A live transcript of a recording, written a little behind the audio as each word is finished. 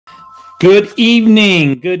Good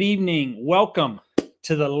evening. Good evening. Welcome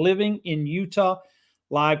to the Living in Utah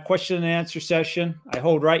live question and answer session. I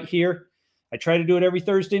hold right here. I try to do it every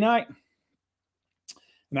Thursday night.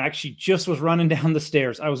 I actually just was running down the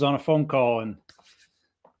stairs. I was on a phone call and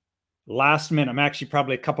last minute, I'm actually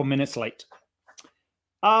probably a couple minutes late.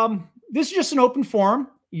 This is just an open forum.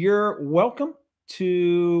 You're welcome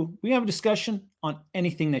we have a discussion on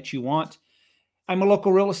anything that you want. I'm a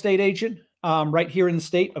local real estate agent right here in the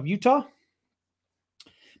state of Utah.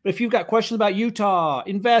 But if you've got questions about Utah,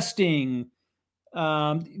 investing,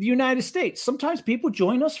 the United States, sometimes people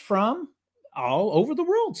join us from all over the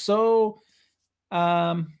world. So,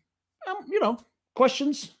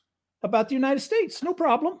 questions about the United States, no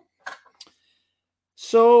problem.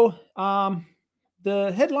 So,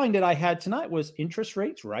 the headline that I had tonight was interest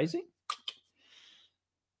rates rising.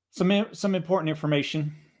 Some important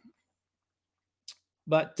information.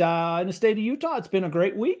 But in the state of Utah, it's been a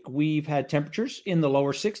great week. We've had temperatures in the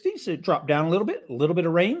lower 60s. It dropped down a little bit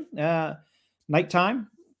of rain. Nighttime,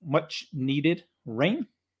 much needed rain.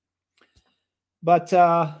 But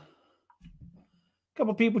a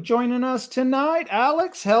couple people joining us tonight.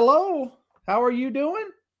 Alex, hello. How are you doing?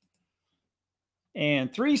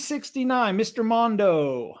 And 369, Mr.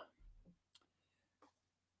 Mondo.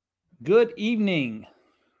 Good evening.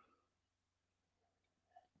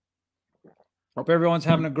 Hope everyone's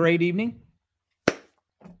having a great evening.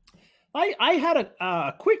 I had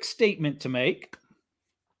a quick statement to make.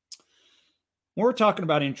 We're talking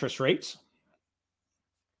about interest rates.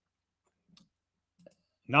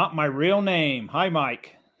 Not my real name. Hi,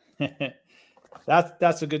 Mike.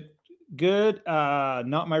 That's a good.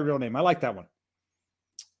 Not my real name. I like that one.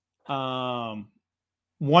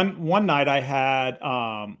 One night I had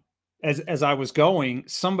as I was going,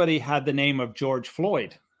 somebody had the name of George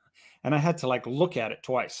Floyd. And I had to look at it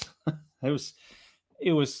twice.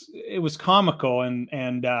 It was comical,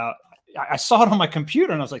 and I saw it on my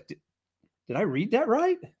computer, and I was like, "Did I read that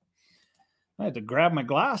right?" I had to grab my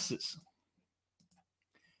glasses.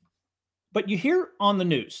 But you hear on the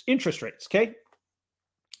news interest rates, okay?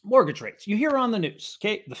 Mortgage rates. You hear on the news,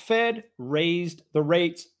 okay? The Fed raised the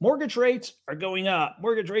rates. Mortgage rates are going up.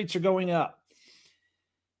 Mortgage rates are going up.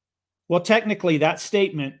 Well, technically, that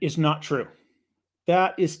statement is not true.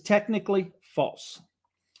 That is technically false.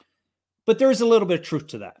 But there is a little bit of truth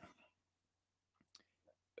to that.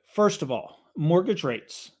 First of all, mortgage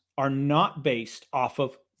rates are not based off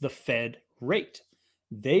of the Fed rate.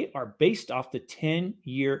 They are based off the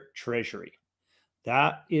 10-year Treasury.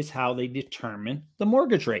 That is how they determine the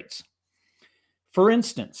mortgage rates. For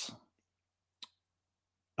instance,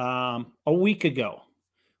 a week ago,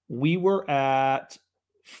 we were at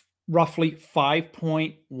roughly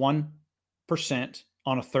 5.1%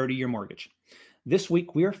 on a 30-year mortgage. This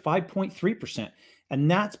week, we are 5.3%,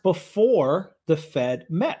 and that's before the Fed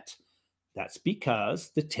met. That's because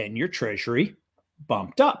the 10-year Treasury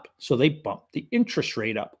bumped up, so they bumped the interest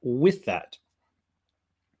rate up with that.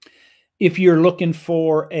 If you're looking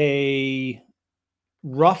for a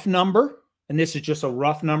rough number, and this is just a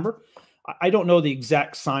rough number, I don't know the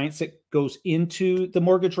exact science that goes into the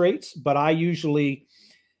mortgage rates, but I usually,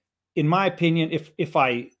 in my opinion, if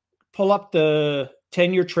I pull up the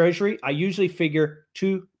 10-year Treasury, I usually figure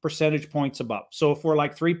 2 percentage points above. So if we're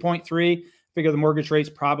 3.3, figure the mortgage rate's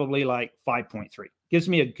probably 5.3. Gives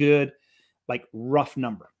me a good, rough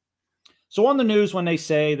number. So on the news, when they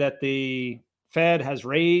say that the Fed has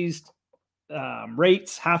raised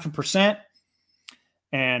rates 0.5%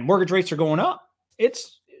 and mortgage rates are going up,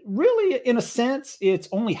 it's really, in a sense, it's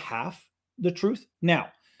only half the truth.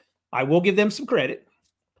 Now, I will give them some credit.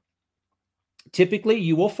 Typically,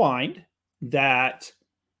 you will find that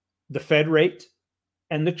the Fed rate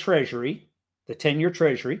and the Treasury, the 10-year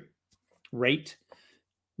Treasury rate,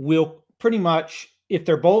 will pretty much, if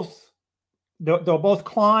they'll both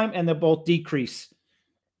climb and they'll both decrease,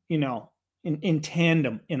 in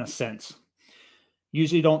tandem, in a sense.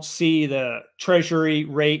 Usually don't see the Treasury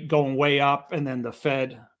rate going way up and then the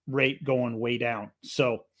Fed rate going way down.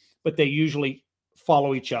 So, but they usually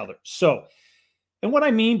follow each other. So, and what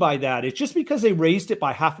I mean by that is just because they raised it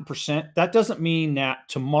by 0.5%, that doesn't mean that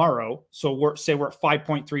tomorrow, so we're at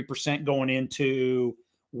 5.3% going into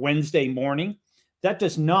Wednesday morning. That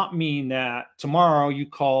does not mean that tomorrow you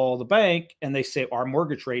call the bank and they say our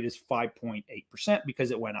mortgage rate is 5.8%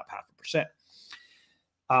 because it went up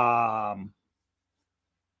 0.5%.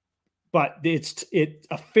 But it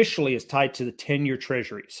officially is tied to the 10-year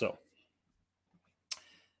Treasury. So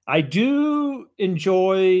I do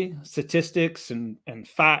enjoy statistics and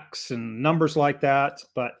facts and numbers like that,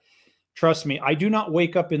 but Trust me, I do not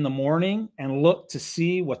wake up in the morning and look to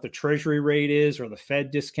see what the treasury rate is or the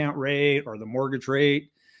Fed discount rate or the mortgage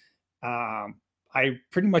rate. I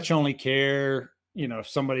pretty much only care, if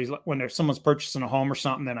someone's purchasing a home or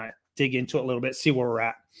something, then I dig into it a little bit, see where we're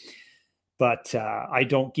at. But I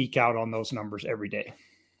don't geek out on those numbers every day.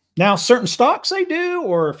 Now, certain stocks I do,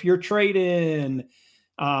 or if you're trading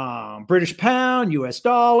British pound, US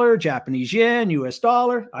dollar, Japanese yen, US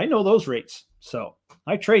dollar, I know those rates. So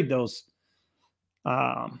I trade those.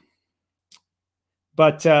 So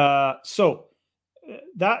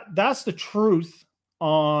that's the truth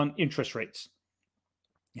on interest rates.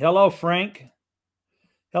 Hello, Frank.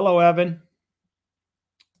 Hello, Evan.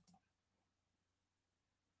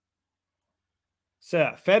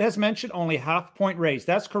 So Fed has mentioned only half-point raise.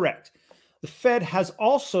 That's correct. The Fed has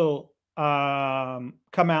also come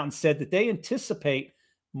out and said that they anticipate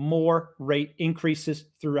more rate increases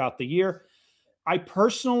throughout the year. I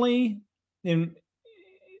personally, no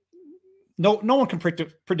one can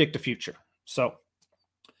predict the future. So,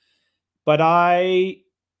 but I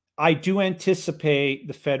do anticipate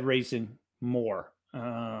the Fed raising more.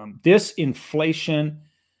 This inflation,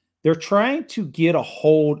 they're trying to get a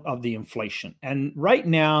hold of the inflation. And right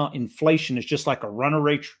now, inflation is just like a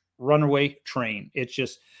runaway train. It's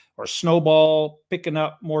just, or snowball picking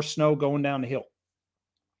up more snow going down the hill.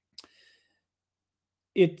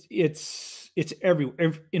 It's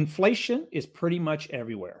everywhere. Inflation is pretty much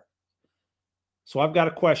everywhere. So I've got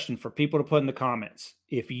a question for people to put in the comments.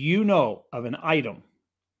 If you know of an item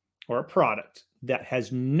or a product that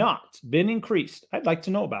has not been increased, I'd like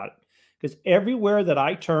to know about it. Because everywhere that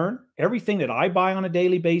I turn, everything that I buy on a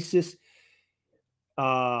daily basis,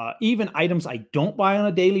 even items I don't buy on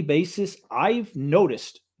a daily basis, I've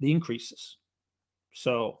noticed the increases.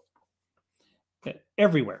 So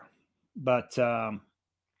everywhere. But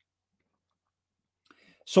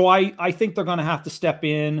so I think they're going to have to step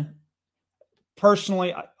in.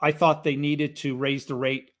 Personally, I thought they needed to raise the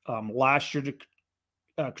rate last year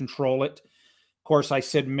to control it. Of course, I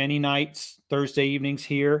said many nights, Thursday evenings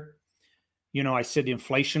here, I said the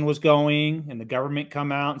inflation was going, and the government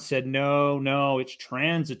come out and said, no, it's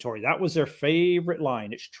transitory. That was their favorite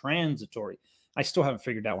line. It's transitory. I still haven't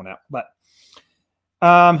figured that one out, but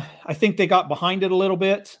I think they got behind it a little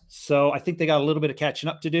bit. So I think they got a little bit of catching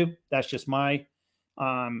up to do. That's just my,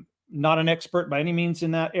 not an expert by any means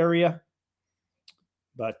in that area,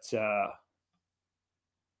 but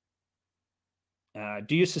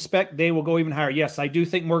do you suspect they will go even higher? Yes, I do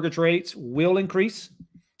think mortgage rates will increase.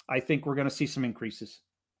 I think we're going to see some increases.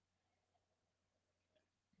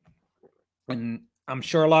 And I'm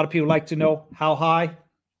sure a lot of people like to know how high.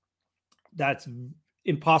 That's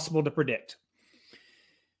impossible to predict.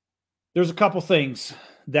 There's a couple things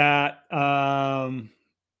that,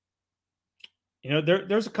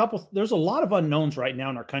 there's a lot of unknowns right now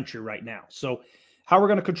in our country right now. So how are we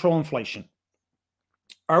going to control inflation?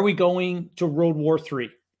 Are we going to World War III?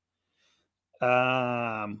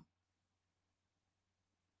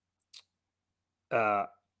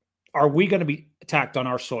 Are we going to be attacked on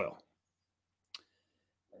our soil?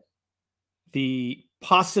 The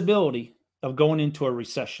possibility of going into a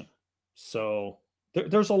recession. So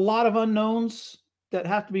there's a lot of unknowns that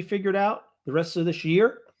have to be figured out the rest of this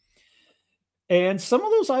year. And some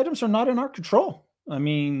of those items are not in our control. I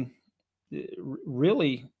mean,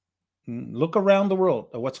 really, look around the world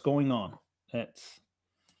at what's going on. It's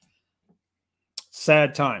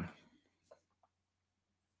sad time.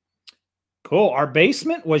 Cool. Our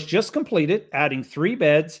basement was just completed, adding 3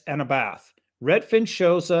 beds and a bath. Redfin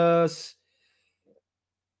shows us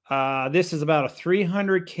this is about a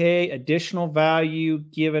 $300K additional value,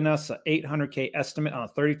 giving us an $800K estimate on a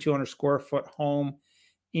 3,200 square foot home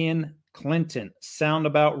in Clinton. Sound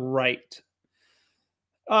about right?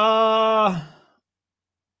 I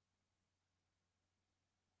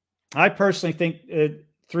personally think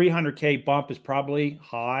 300K bump is probably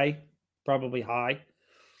high. Let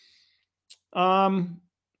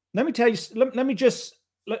me tell you. Let me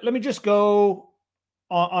just go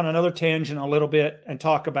on another tangent a little bit and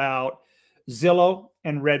talk about Zillow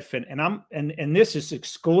and Redfin. And this is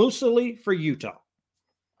exclusively for Utah.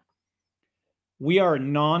 We are a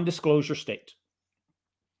non-disclosure state.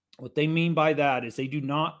 What they mean by that is they do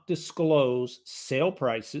not disclose sale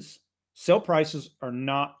prices. Sale prices are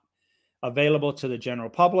not available to the general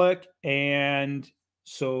public, and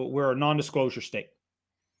so we're a non-disclosure state.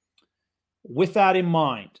 With that in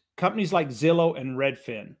mind, companies like Zillow and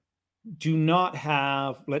Redfin do not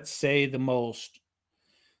have, let's say, the most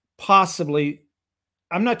possibly,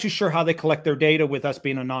 I'm not too sure how they collect their data with us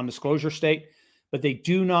being a non-disclosure state, but they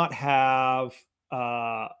do not have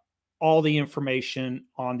all the information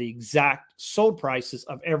on the exact sold prices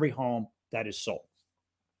of every home that is sold.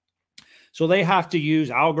 So they have to use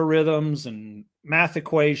algorithms and math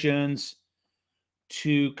equations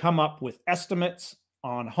to come up with estimates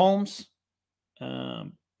on homes,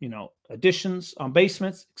 additions on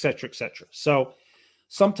basements, et cetera, et cetera. So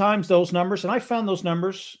sometimes those numbers, and I found those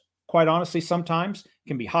numbers, quite honestly, sometimes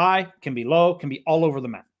can be high, can be low, can be all over the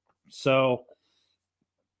map. So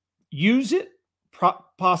use it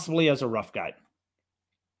possibly as a rough guide.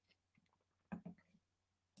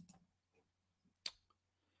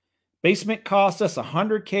 Basement cost us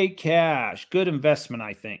 $100K cash. Good investment,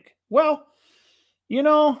 I think. Well,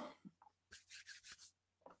 initially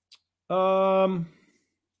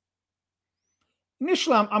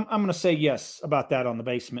I'm going to say yes about that on the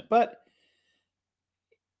basement, but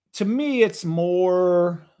to me, it's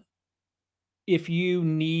more if you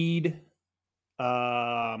need,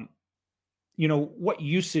 what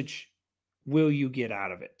usage will you get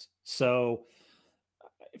out of it? So,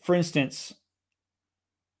 for instance,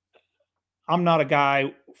 I'm not a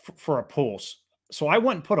guy for a pool. So I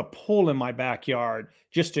wouldn't put a pool in my backyard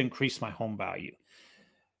just to increase my home value.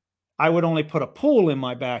 I would only put a pool in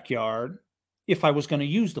my backyard if I was going to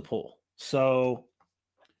use the pool. So,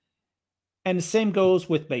 and the same goes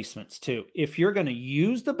with basements too. If you're going to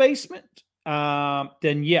use the basement,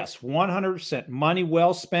 then yes, 100% money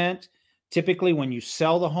well spent. Typically, when you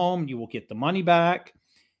sell the home, you will get the money back.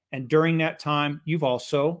 And during that time, you've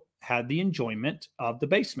also had the enjoyment of the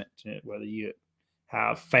basement, whether you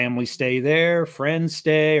have family stay there, friends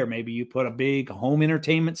stay, or maybe you put a big home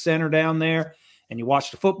entertainment center down there and you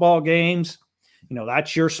watch the football games,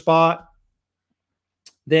 that's your spot.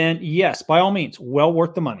 Then yes, by all means, well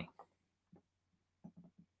worth the money.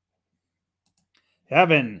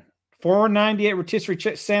 Evan, 498 rotisserie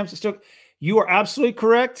chicken Sam's still. You are absolutely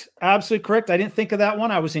correct. Absolutely correct. I didn't think of that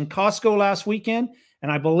one. I was in Costco last weekend,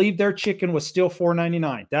 and I believe their chicken was still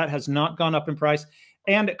 $4.99. That has not gone up in price.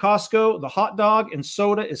 And at Costco, the hot dog and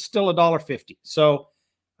soda is still $1.50. So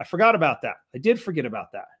I forgot about that. I did forget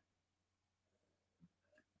about that.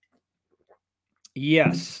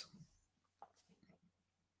 Yes.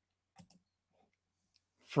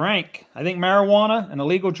 Frank, I think marijuana and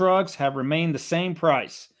illegal drugs have remained the same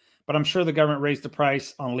price, but I'm sure the government raised the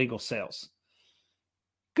price on legal sales.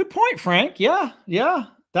 Good point, Frank. Yeah.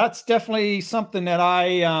 That's definitely something that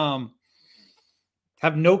I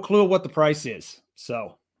have no clue what the price is.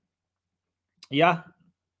 So, yeah.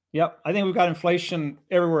 Yep. I think we've got inflation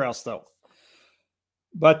everywhere else, though.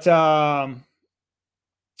 But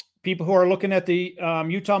people who are looking at the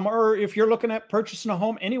Utah, or if you're looking at purchasing a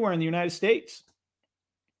home anywhere in the United States,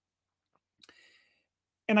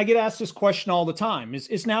 and I get asked this question all the time,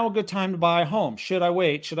 is now a good time to buy a home? Should I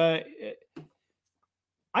wait? Should I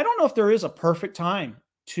don't know if there is a perfect time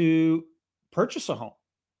to purchase a home.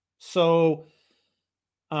 So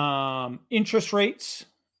interest rates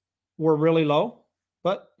were really low,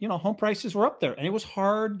 but home prices were up there and it was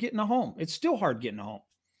hard getting a home. It's still hard getting a home.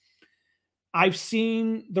 I've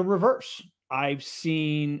seen the reverse. I've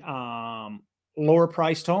seen lower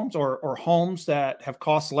priced homes or homes that have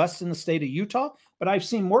cost less in the state of Utah, but I've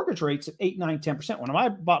seen mortgage rates at 8, 9, 10%. When I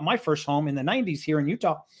bought my first home in the 90s here in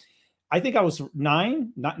Utah, I think I was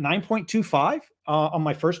 9.25 on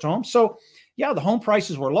my first home. So yeah, the home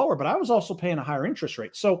prices were lower, but I was also paying a higher interest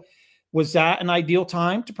rate. So was that an ideal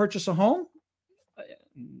time to purchase a home?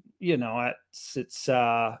 It's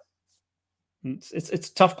a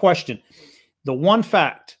tough question. The one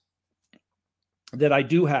fact that I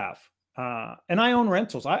do have, and I own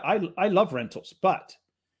rentals. I love rentals, but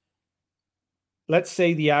let's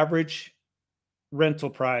say the average rental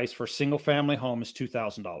price for a single family home is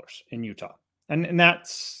 $2,000 in Utah. And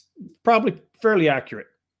that's probably fairly accurate.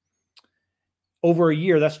 Over a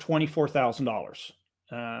year, that's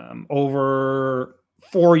 $24,000. Over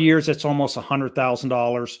 4 years, that's almost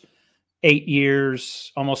 $100,000. 8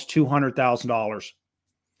 years, almost $200,000.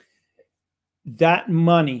 That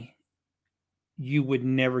money you would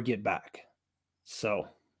never get back. So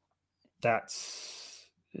it's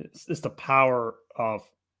the power of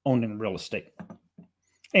owning real estate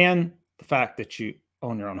and the fact that you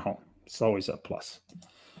own your own home. It's always a plus.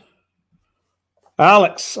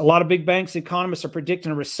 Alex, a lot of big banks, economists are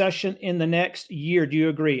predicting a recession in the next year. Do you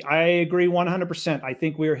agree? I agree 100%. I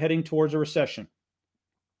think we are heading towards a recession.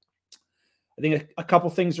 I think a couple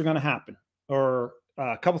things are going to happen, or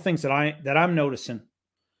a couple things that I'm noticing.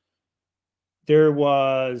 There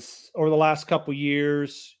was, over the last couple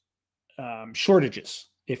years, shortages.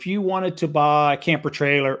 If you wanted to buy a camper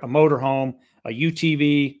trailer, a motorhome, a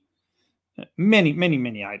UTV,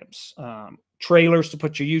 many items, trailers to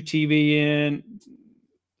put your UTV in,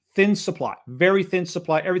 thin supply, very thin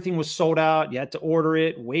supply. Everything was sold out. You had to order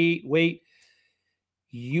it, wait.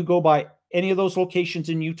 You go by any of those locations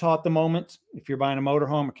in Utah at the moment, if you're buying a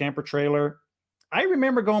motorhome or camper trailer. I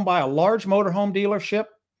remember going by a large motorhome dealership.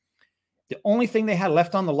 The only thing they had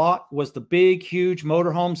left on the lot was the big, huge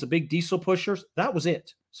motorhomes, the big diesel pushers. That was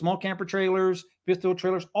it. Small camper trailers, fifth wheel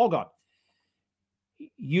trailers, all gone.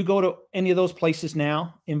 You go to any of those places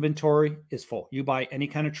now, inventory is full. You buy any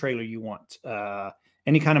kind of trailer you want,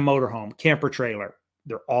 any kind of motorhome, camper trailer,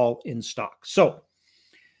 they're all in stock. So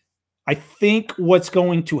I think what's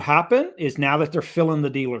going to happen is now that they're filling the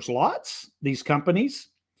dealers' lots, these companies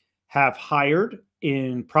have hired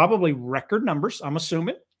in probably record numbers, I'm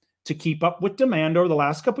assuming, to keep up with demand over the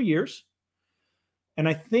last couple of years. And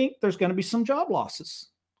I think there's going to be some job losses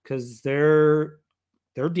because their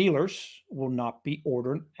dealers will not be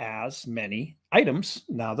ordering as many items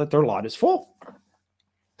now that their lot is full.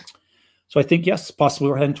 So I think, yes, possibly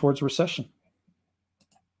we're heading towards a recession.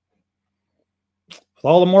 With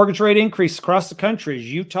all the mortgage rate increase across the country,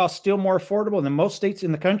 is Utah still more affordable than most states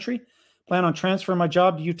in the country? Plan on transferring my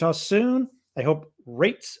job to Utah soon. I hope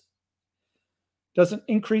rates doesn't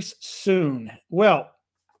increase soon. Well,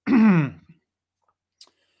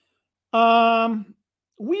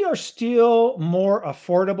 we are still more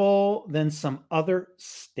affordable than some other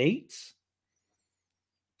states,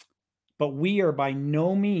 but we are by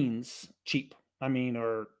no means cheap. I mean,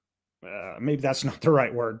 or maybe that's not the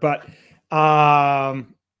right word, but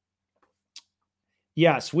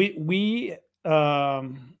yes, we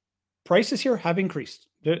prices here have increased.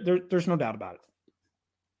 There's no doubt about it.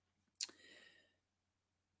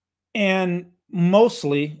 And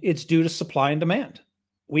mostly it's due to supply and demand.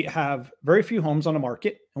 We have very few homes on the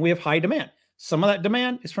market and we have high demand. Some of that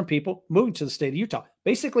demand is from people moving to the state of Utah.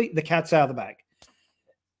 Basically, the cat's out of the bag.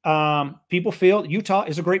 People feel Utah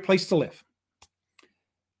is a great place to live.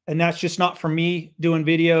 And that's just not from me doing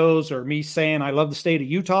videos or me saying I love the state of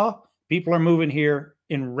Utah. People are moving here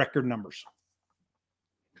in record numbers.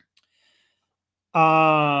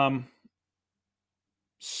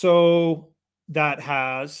 So that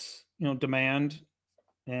has, demand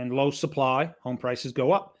and low supply, home prices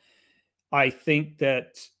go up. I think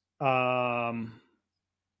that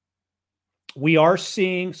we are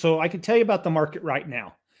seeing, so I can tell you about the market right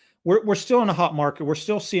now. We're still in a hot market. We're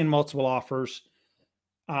still seeing multiple offers.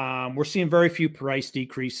 We're seeing very few price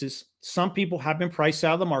decreases. Some people have been priced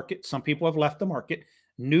out of the market. Some people have left the market.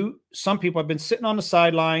 Some people have been sitting on the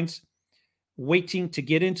sidelines waiting to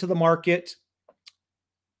get into the market.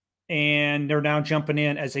 And they're now jumping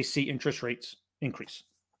in as they see interest rates increase.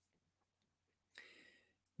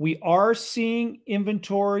 We are seeing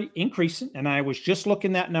inventory increasing. And I was just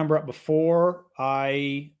looking that number up before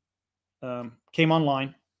I came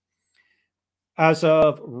online. As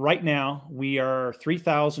of right now, we are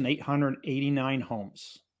 3,889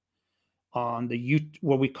 homes on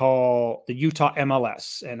what we call the Utah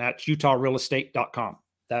MLS, and that's utahrealestate.com.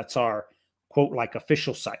 That's our quote like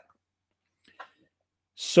official site.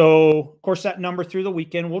 So, of course, that number through the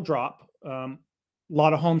weekend will drop. A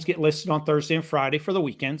lot of homes get listed on Thursday and Friday for the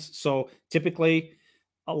weekends. So typically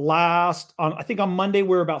I think on Monday,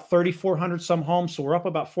 we're about 3,400 some homes. So we're up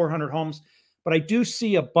about 400 homes. But I do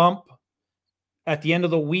see a bump at the end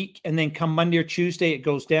of the week. And then come Monday or Tuesday, it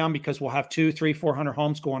goes down because we'll have 200, 300, 400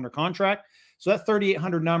 homes go under contract. So that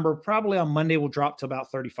 3,800 number probably on Monday will drop to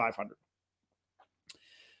about 3,500.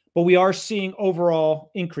 But we are seeing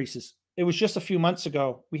overall increases. It was just a few months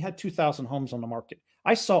ago, we had 2,000 homes on the market.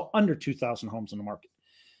 I saw under 2,000 homes on the market.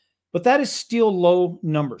 But that is still low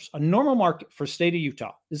numbers. A normal market for the state of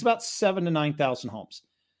Utah is about 7,000 to 9,000 homes.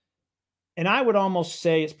 And I would almost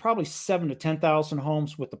say it's probably 7,000 to 10,000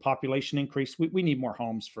 homes with the population increase. We need more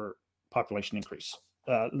homes for population increase.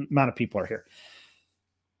 Amount of people are here.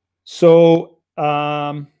 So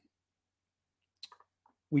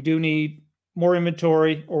we do need more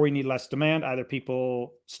inventory or we need less demand. Either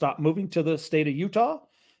people stop moving to the state of Utah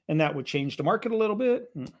and that would change the market a little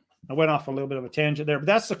bit. I went off a little bit of a tangent there, but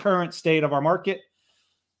that's the current state of our market,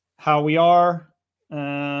 how we are.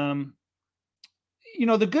 The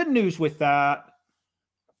good news with that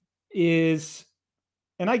is,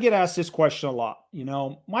 and I get asked this question a lot,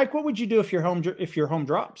 Mike, what would you do if your home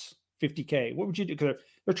drops $50K? What would you do? Because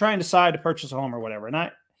they're trying to decide to purchase a home or whatever.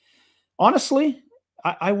 And honestly,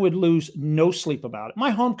 I would lose no sleep about it. My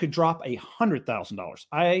home could drop $100,000.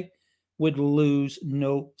 I would lose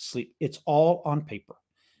no sleep. It's all on paper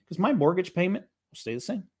because my mortgage payment will stay the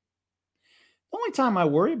same. The only time I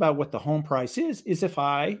worry about what the home price is if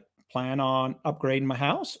I plan on upgrading my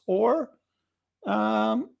house or,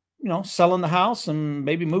 selling the house and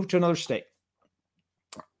maybe move to another state.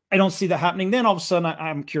 I don't see that happening. Then all of a sudden,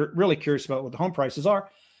 I'm really curious about what the home prices are.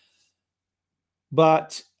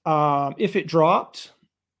 But if it dropped,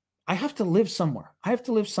 I have to live somewhere.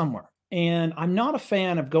 And I'm not a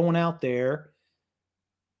fan of going out there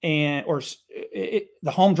and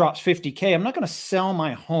the home drops 50K. I'm not going to sell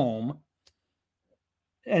my home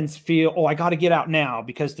and feel, oh, I got to get out now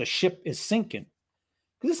because the ship is sinking.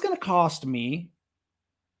 Because it's going to cost me,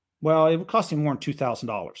 well, it would cost me more than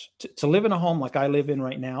 $2,000 to live in a home like I live in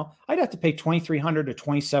right now. I'd have to pay $2,300 to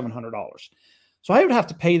 $2,700. So I would have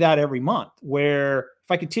to pay that every month, where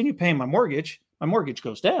if I continue paying my mortgage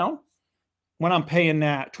goes down. When I'm paying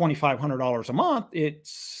that $2,500 a month,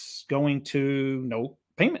 it's going to no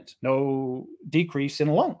payment, no decrease in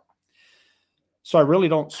a loan. So I really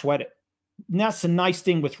don't sweat it. And that's the nice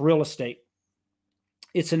thing with real estate.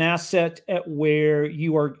 It's an asset at where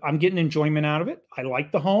I'm getting enjoyment out of it. I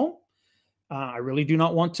like the home. I really do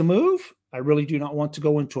not want to move. I really do not want to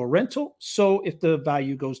go into a rental. So if the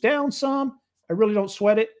value goes down some, I really don't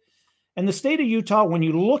sweat it. And the state of Utah, when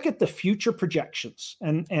you look at the future projections,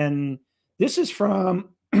 and this is from,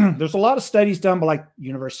 there's a lot of studies done by like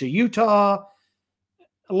University of Utah,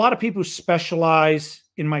 a lot of people who specialize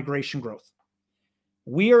in migration growth.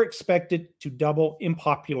 We are expected to double in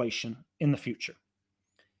population in the future.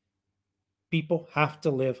 People have to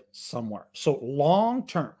live somewhere. So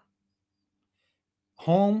long-term,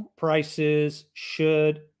 home prices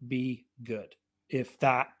should be good if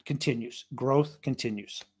that continues, growth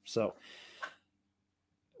continues. So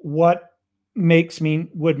what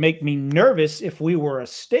would make me nervous if we were a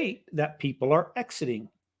state that people are exiting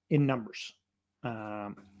in numbers.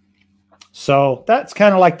 So that's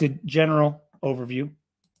kind of like the general overview.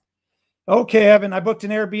 Okay, Evan, I booked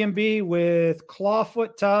an Airbnb with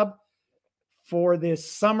clawfoot tub for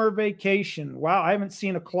this summer vacation. Wow, I haven't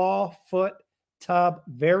seen a clawfoot tub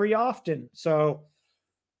very often. So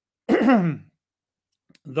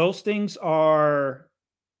those things are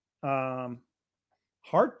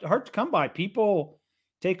hard to come by. People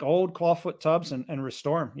take old clawfoot tubs and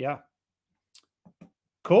restore them. Yeah.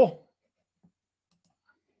 Cool.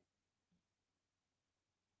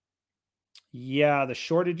 Yeah, the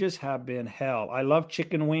shortages have been hell. I love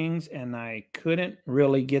chicken wings, and I couldn't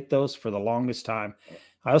really get those for the longest time.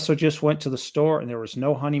 I also just went to the store, and there was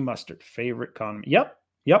no honey mustard. Favorite condiment.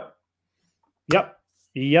 Yep.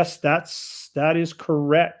 Yes, that is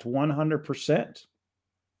correct. 100%.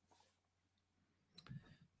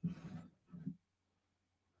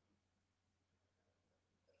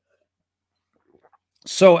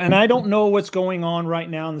 So, and I don't know what's going on right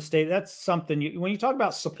now in the state. That's something when you talk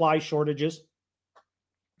about supply shortages,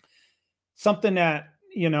 something that,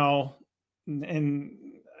 and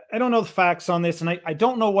I don't know the facts on this, and I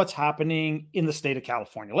don't know what's happening in the state of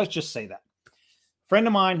California. Let's just say that. Friend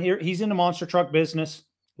of mine here, he's in the monster truck business,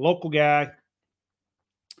 local guy.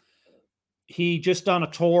 He just done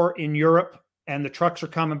a tour in Europe, and the trucks are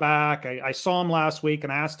coming back. I saw him last week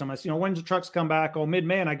and I asked him, I said, when's the trucks come back? Oh,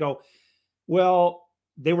 mid-May. And I go, well,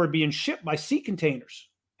 they were being shipped by sea containers.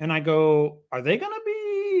 And I go, are they going to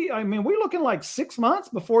be, we're looking like 6 months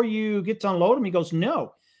before you get to unload them. He goes,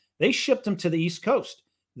 no, they shipped them to the East Coast.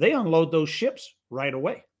 They unload those ships right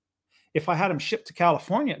away. If I had them shipped to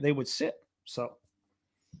California, they would sit. So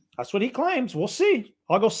that's what he claims. We'll see.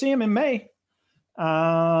 I'll go see him in May.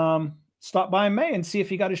 Stop by in May and see if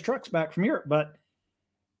he got his trucks back from Europe. But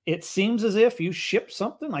it seems as if you ship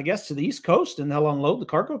something, I guess, to the East Coast and they'll unload the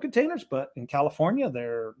cargo containers. But in California,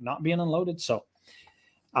 they're not being unloaded. So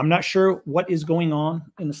I'm not sure what is going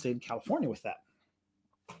on in the state of California with that.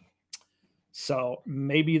 So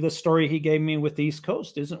maybe the story he gave me with the East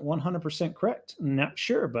Coast isn't 100% correct. I'm not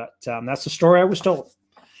sure, but that's the story I was told.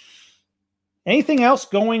 Anything else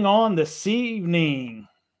going on this evening?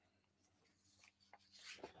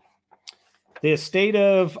 The state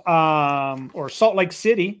of or Salt Lake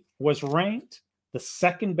City was ranked the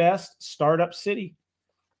second best startup city.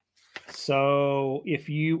 So if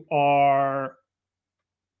you are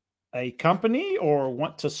a company or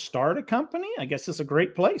want to start a company, I guess it's a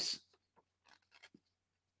great place.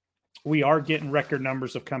 We are getting record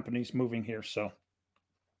numbers of companies moving here. So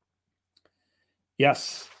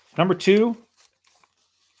yes. Number 2,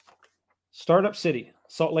 startup city,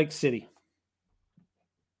 Salt Lake City.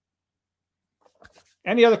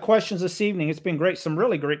 Any other questions this evening? It's been great. Some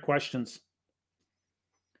really great questions.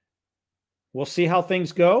 We'll see how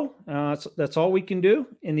things go. That's all we can do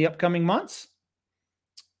in the upcoming months.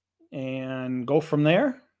 And go from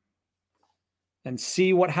there and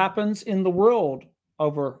see what happens in the world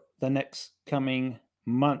over the next coming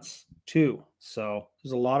months too. So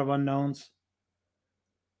there's a lot of unknowns.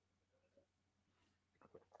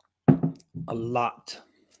 A lot.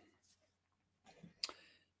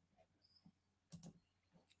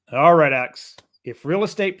 All right, X. If real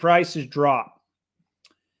estate prices drop,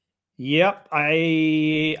 yep,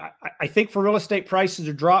 I think for real estate prices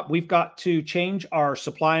to drop, we've got to change our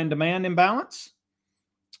supply and demand imbalance.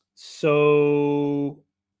 So,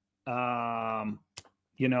 you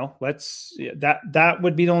know, that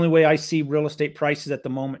would be the only way I see real estate prices at the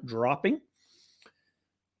moment dropping.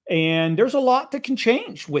 And there's a lot that can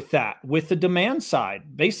change with that, with the demand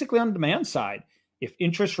side. Basically, on the demand side, if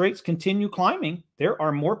interest rates continue climbing, there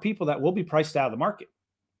are more people that will be priced out of the market.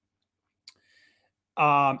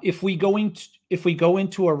 If we go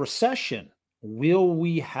into a recession, will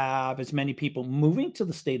we have as many people moving to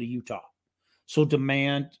the state of Utah? So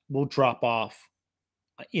demand will drop off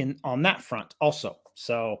on that front also.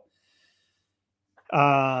 So,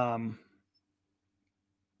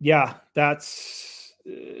 yeah, that's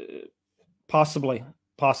possibly.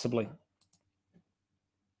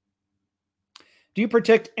 Do you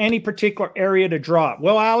predict any particular area to drop?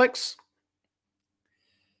 Well, Alex,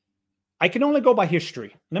 I can only go by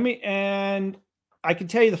history. And I can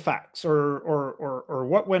tell you the facts or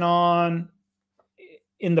what went on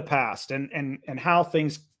in the past and how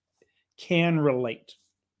things can relate.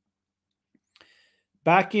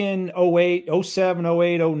 Back in 08, 07,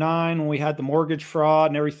 08, 09, when we had the mortgage fraud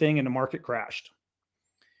and everything and the market crashed.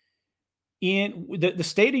 In the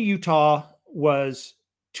state of Utah was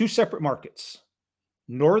two separate markets.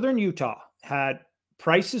 Northern Utah had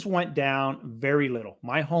prices went down very little.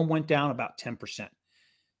 My home went down about 10%.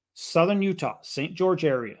 Southern Utah, St. George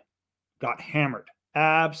area, got hammered,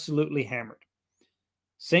 absolutely hammered.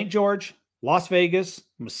 St. George, Las Vegas,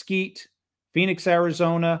 Mesquite, Phoenix,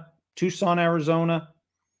 Arizona, Tucson, Arizona,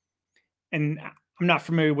 and I'm not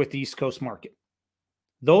familiar with the East Coast market.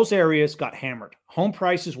 Those areas got hammered. Home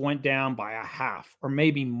prices went down by a half or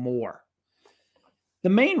maybe more. The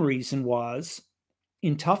main reason was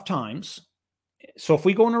in tough times. So if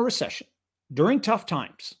we go in a recession, during tough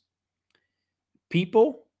times,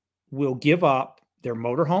 people will give up their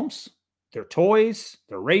motorhomes, their toys,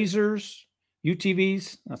 their razors,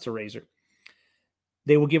 UTVs. That's a razor.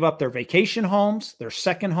 They will give up their vacation homes, their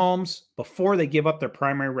second homes, before they give up their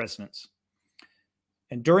primary residence.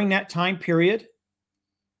 And during that time period,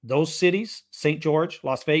 those cities, St. George,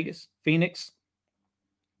 Las Vegas, Phoenix,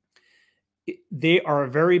 they are a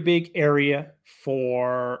very big area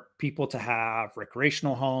for people to have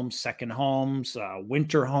recreational homes, second homes,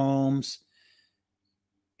 winter homes.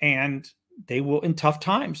 And they will, in tough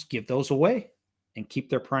times, give those away and keep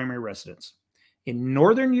their primary residence. In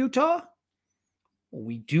Northern Utah,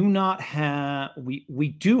 we do not have, we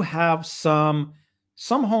do have some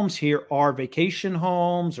homes here are vacation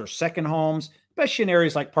homes or second homes, especially in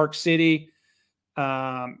areas like Park City,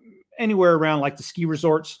 anywhere around like the ski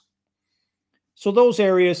resorts. So those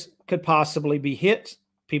areas could possibly be hit.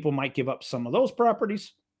 People might give up some of those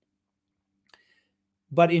properties.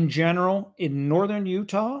 But in general, in Northern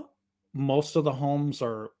Utah, most of the homes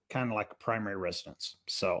are kind of like a primary residence.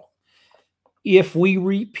 So if we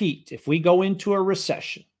go into a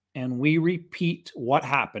recession and we repeat what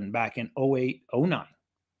happened back in 08, 09,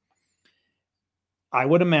 I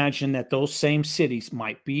would imagine that those same cities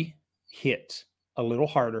might be hit a little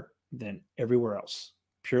harder than everywhere else,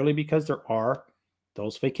 purely because there are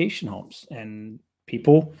those vacation homes and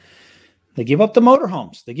people, they give up the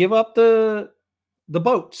motorhomes, they give up the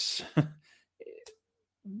boats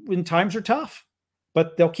when times are tough,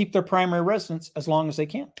 but they'll keep their primary residence as long as they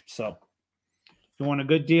can. So you want a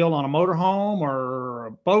good deal on a motorhome or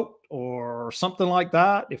a boat or something like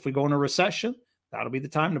that, if we go in a recession, that'll be the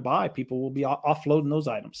time to buy. People will be offloading those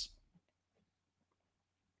items.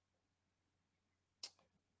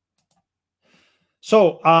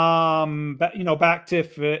 So, back to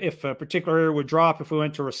if a particular area would drop, if we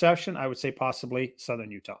went to recession, I would say possibly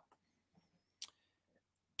Southern Utah.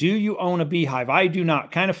 Do you own a beehive? I do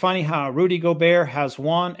not. Kind of funny how Rudy Gobert has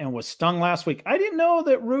one and was stung last week. I didn't know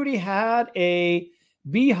that Rudy had a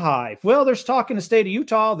beehive. Well, there's talk in the state of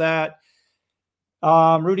Utah that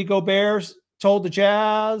Rudy Gobert told the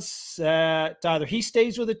Jazz that either he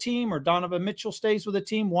stays with the team or Donovan Mitchell stays with the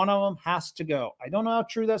team. One of them has to go. I don't know how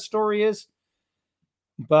true that story is,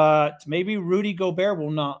 but maybe Rudy Gobert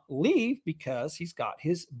will not leave because he's got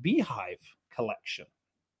his beehive collection.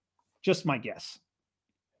 Just my guess.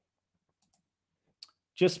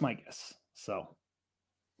 Just my guess. So,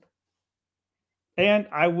 and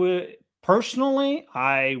I would personally,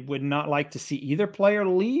 I would not like to see either player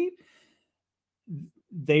leave.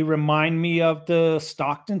 They remind me of the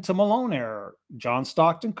Stockton to Malone era, John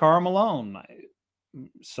Stockton, Karl Malone.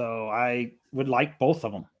 So I would like both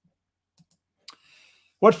of them.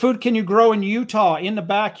 What food can you grow in Utah in the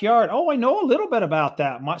backyard? Oh, I know a little bit about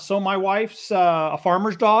that. My wife's a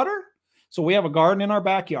farmer's daughter, so we have a garden in our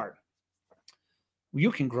backyard.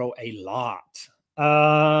 You can grow a lot.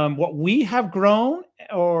 What we have grown,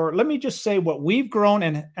 or let me just say what we've grown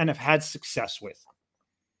and have had success with.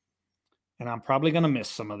 And I'm probably going to miss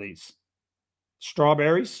some of these.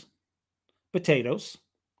 Strawberries, potatoes,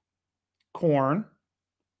 corn,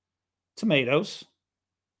 tomatoes,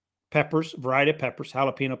 peppers, variety of peppers,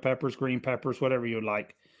 jalapeno peppers, green peppers, whatever you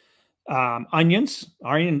like. Onions.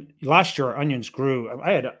 Last year, our onions grew.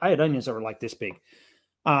 I had onions that were like this big.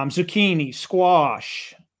 Zucchini,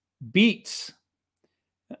 squash, beets.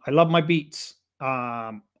 I love my beets.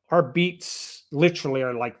 Our beets literally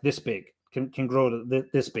are like this big. Can grow to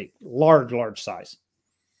this big, large size.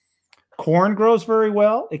 Corn grows very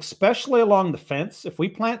well, especially along the fence. If we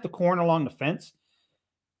plant the corn along the fence,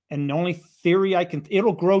 and the only theory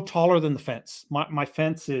it'll grow taller than the fence. My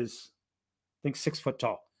fence is, I think, 6 foot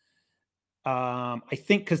tall. I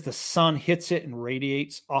think because the sun hits it and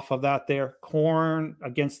radiates off of that there. Corn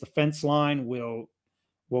against the fence line will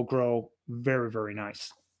grow very, very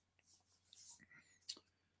nice.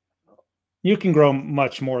 You can grow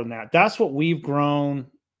much more than that. That's what we've grown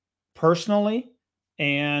personally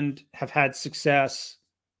and have had success.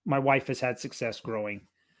 My wife has had success growing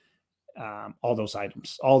all those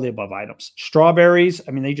items, all the above items. Strawberries,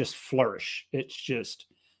 I mean, they just flourish. It's just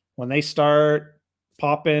when they start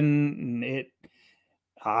popping,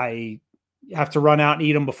 I have to run out and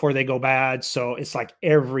eat them before they go bad. So it's like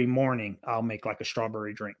every morning I'll make like a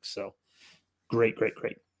strawberry drink. So great.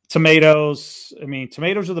 Tomatoes. I mean,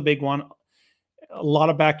 tomatoes are the big one. A lot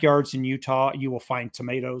of backyards in Utah, you will find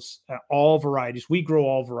tomatoes, all varieties. We grow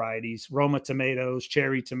all varieties: Roma tomatoes,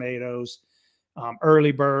 cherry tomatoes,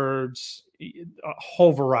 early birds, a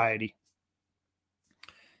whole variety.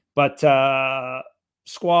 But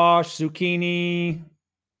squash, zucchini,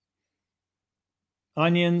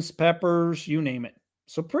 onions, peppers, you name it.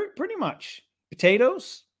 So pretty much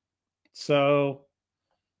potatoes. So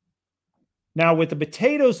now with the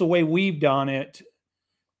potatoes, the way we've done it,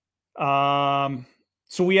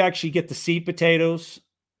 so we actually get the seed potatoes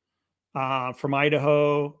from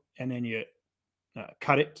Idaho, and then you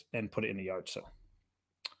cut it and put it in the yard. So,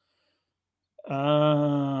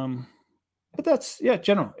 but that's, yeah,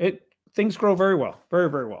 general. Things grow very well, very,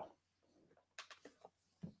 very well.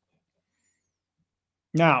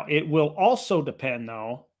 Now, it will also depend,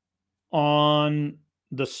 though, on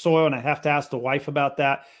the soil, and I have to ask the wife about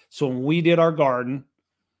that. So when we did our garden,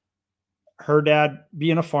 her dad,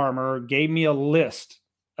 being a farmer, gave me a list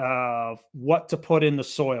of what to put in the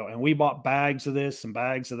soil, and we bought bags of this and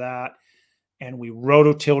bags of that, and we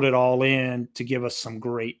rototilled it all in to give us some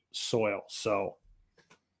great soil. So,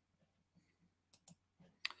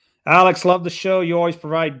 Alex, love the show. You always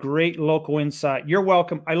provide great local insight. You're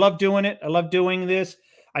welcome. I love doing it. I love doing this.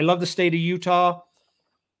 I love the state of Utah.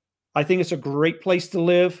 I think it's a great place to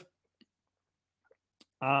live.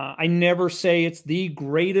 I never say it's the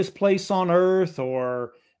greatest place on earth,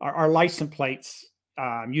 or our license plates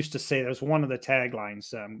used to say, there's one of the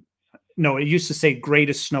taglines. No, it used to say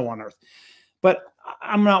greatest snow on earth. But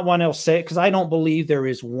I'm not one else say it, because I don't believe there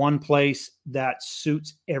is one place that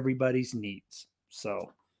suits everybody's needs.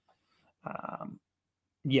 So,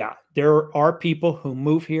 yeah, there are people who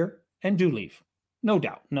move here and do leave. No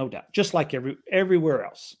doubt, just like everywhere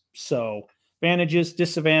else. So, advantages,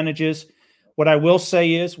 disadvantages. What I will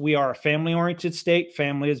say is we are a family-oriented state.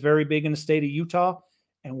 Family is very big in the state of Utah,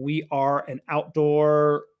 and we are an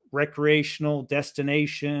outdoor recreational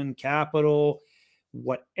destination capital.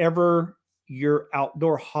 Whatever your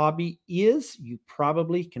outdoor hobby is, you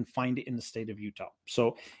probably can find it in the state of Utah.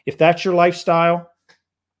 So if that's your lifestyle,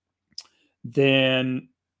 then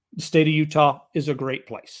the state of Utah is a great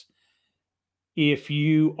place. If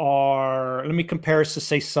you are, let me compare us to,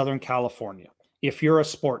 say, Southern California. If you're a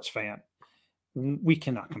sports fan, we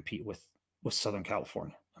cannot compete with Southern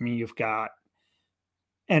California. I mean, you've got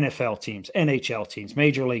NFL teams, NHL teams,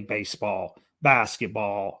 Major League Baseball,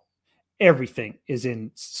 basketball, everything is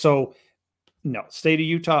in. So no, state of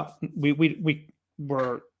Utah,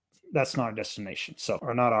 we're that's not our destination. So,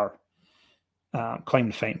 or not our claim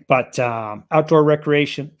to fame. But outdoor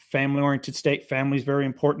recreation, family-oriented state. Family is very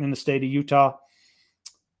important in the state of Utah.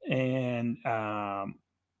 And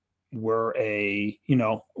we're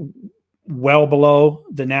well below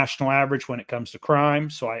the national average when it comes to crime.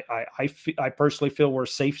 So I personally feel we're a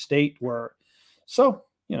safe state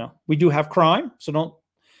we do have crime. So don't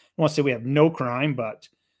want to say we have no crime, but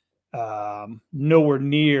nowhere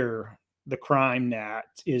near the crime that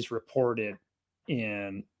is reported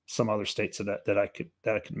in some other states that I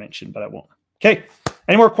could mention, but I won't. Okay.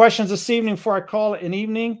 Any more questions this evening before I call it an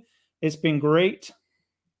evening? It's been great.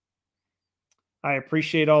 I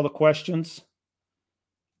appreciate all the questions.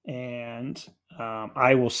 And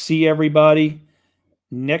I will see everybody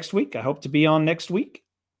next week. I hope to be on next week.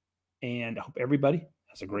 And I hope everybody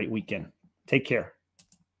has a great weekend. Take care.